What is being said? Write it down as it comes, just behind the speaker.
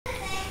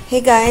Hey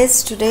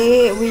guys,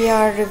 today we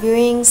are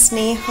reviewing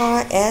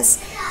Sneha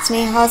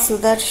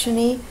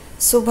Sudharshini.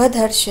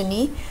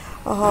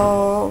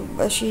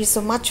 She is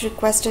a much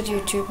requested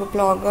YouTuber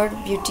blogger,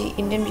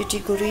 Indian beauty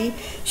guru.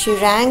 She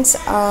ranks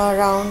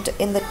around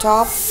in the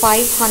top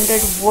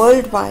 500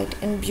 worldwide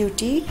in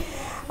beauty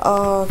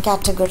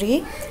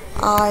category.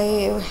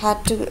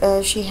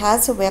 She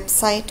has a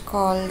website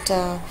called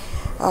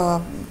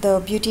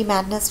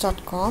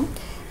thebeautymadness.com,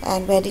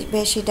 and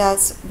where she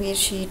does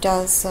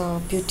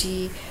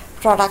beauty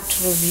product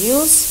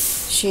reviews.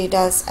 She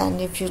does, and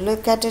if you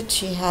look at it,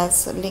 she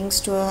has links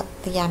to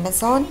the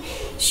Amazon.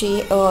 She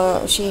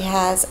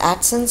has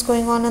AdSense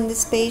going on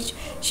this page.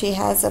 She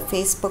has a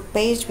Facebook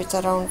page with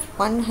around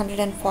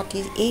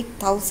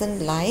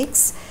 148,000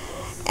 likes,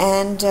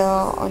 and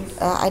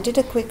I did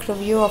a quick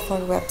review of her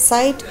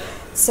website.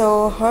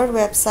 So her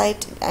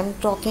website, I'm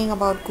talking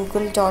about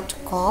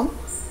google.com.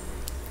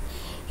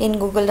 In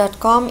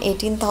google.com,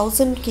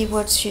 18,000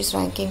 keywords she's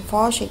ranking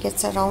for. She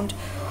gets around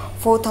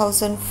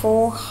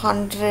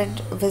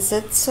 4,400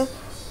 visits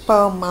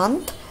per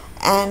month,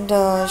 and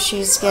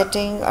she's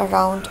getting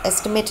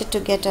estimated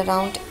to get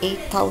around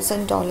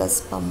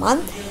 $8,000 per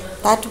month.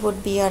 That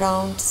would be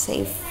around,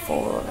 say,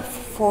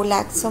 4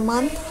 lakhs a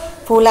month,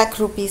 4 lakh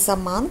rupees a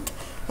month.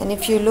 And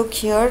if you look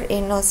here,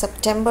 in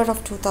September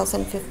of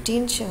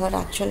 2015, her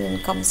actual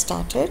income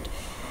started.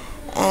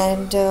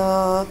 And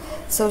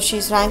so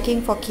she's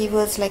ranking for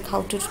keywords like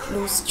how to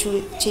lose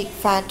cheek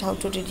fat, how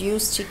to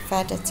reduce cheek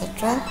fat,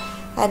 etc.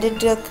 I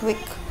did a quick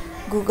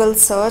Google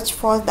search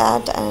for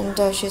that, and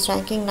she's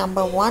ranking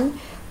number 1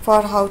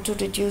 for how to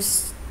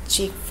reduce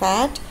cheek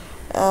fat.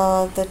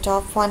 The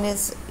top one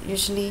is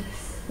usually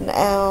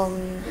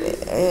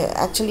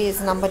actually is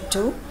number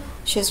 2.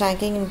 She's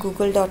ranking in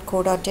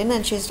google.co.in,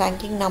 and she's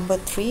ranking number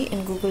 3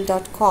 in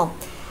google.com.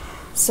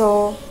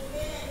 So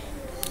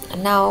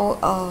now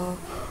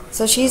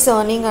so she's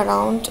earning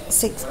around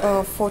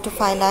 4 to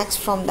 5 lakhs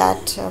from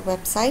that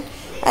website.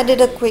 I did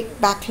a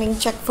quick backlink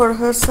check for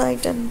her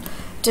site and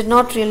did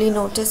not really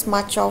notice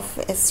much of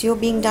SEO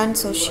being done.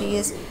 So she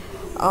is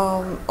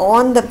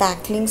on the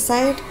backlink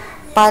side,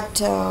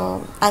 but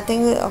I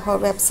think her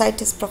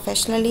website is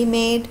professionally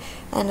made,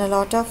 and a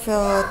lot of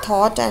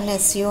thought and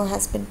SEO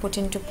has been put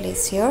into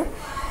place here.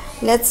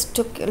 Let's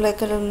take a look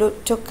at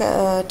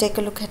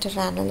her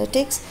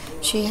analytics.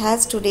 She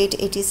has to date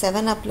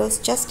 87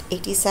 uploads, just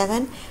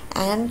 87,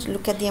 and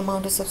look at the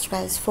amount of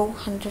subscribers,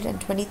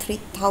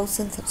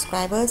 423,000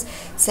 subscribers,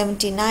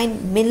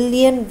 79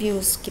 million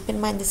views. Keep in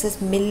mind, this is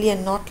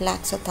million, not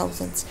lakhs or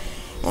thousands.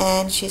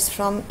 And she's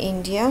from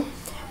India.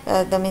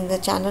 The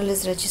channel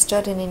is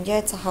registered in India.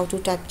 It's a how-to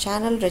type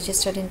channel,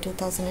 registered in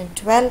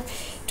 2012.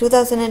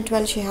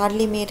 2012 she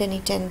hardly made any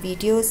 10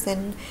 videos.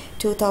 Then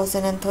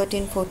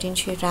 2013-14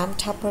 she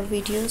ramped up her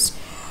videos.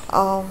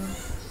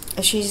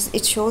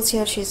 It shows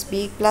here she's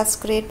B+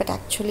 grade, but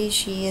actually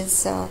she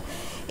is A++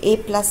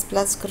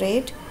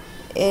 grade,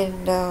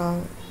 and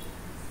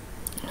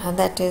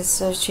that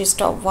is she's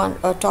top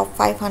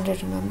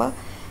 500, remember.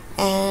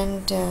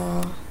 And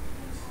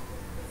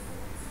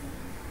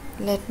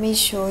let me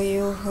show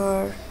you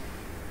her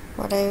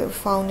what I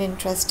found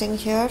interesting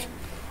here.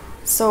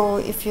 So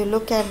if you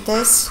look at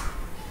this,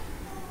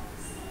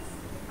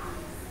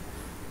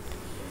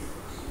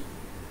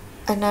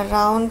 and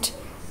around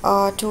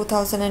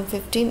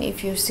 2015,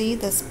 if you see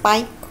the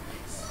spike,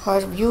 her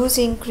views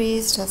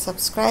increased, her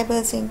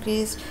subscribers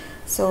increased.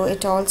 So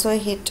it also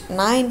hit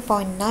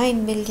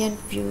 9.9 million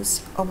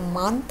views a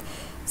month,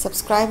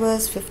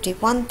 subscribers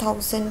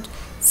 51,000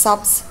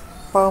 subs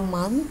per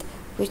month,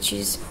 which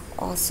is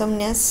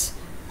awesomeness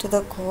to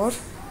the core.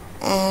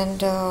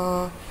 And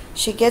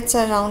she gets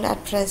around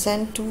at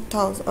present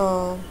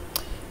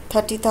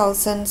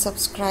 30,000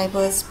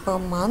 subscribers per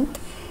month.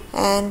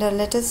 And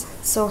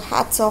so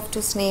hats off to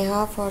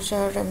Sneha for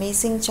her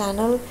amazing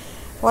channel.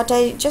 What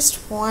I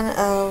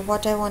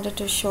wanted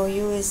to show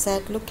you is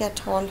that look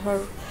at all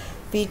her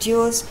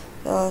videos.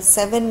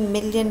 7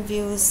 million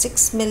views,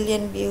 6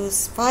 million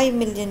views, 5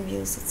 million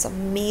views. It's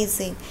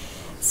amazing.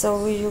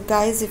 So you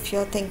guys, if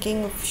you're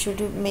thinking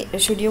should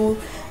you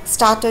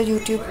start a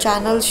YouTube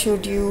channel,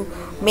 should you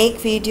make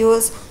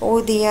videos,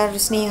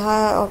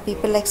 Sneha or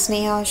people like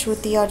Sneha,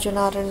 Shruti or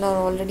Junaran are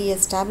already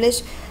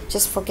established,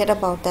 just forget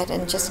about that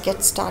and just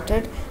get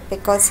started,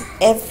 because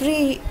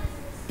every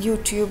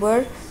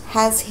YouTuber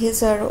has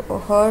his or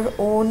her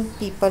own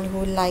people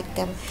who like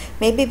them.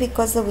 Maybe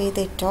because the way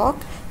they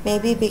talk,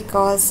 maybe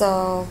because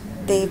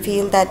they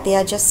feel that they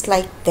are just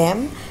like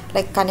them,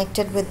 like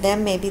connected with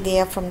them. Maybe they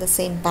are from the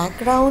same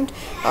background,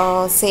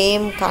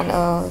 same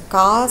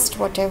caste,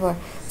 whatever.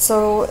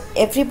 So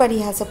everybody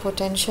has a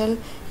potential,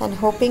 and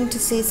hoping to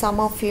see some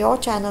of your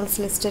channels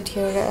listed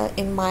here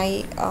in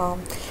my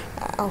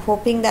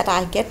hoping that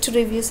I get to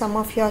review some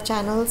of your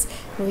channels.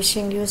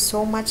 Wishing you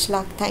so much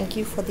luck. Thank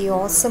you for the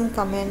awesome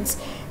comments,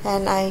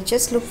 and I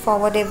just look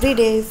forward every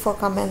day for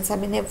comments.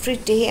 Every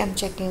day I'm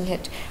checking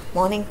it,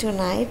 morning to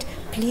night.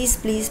 Please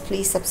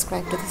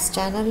subscribe to this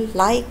channel,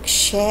 like,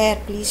 share,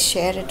 please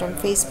share it on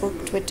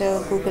Facebook,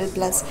 Twitter, Google+.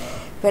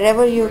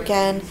 wherever you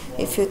can.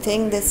 If you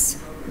think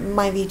this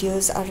my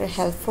videos are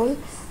helpful,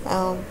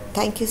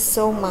 thank you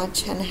so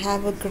much and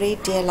have a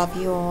great day. I love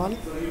you all.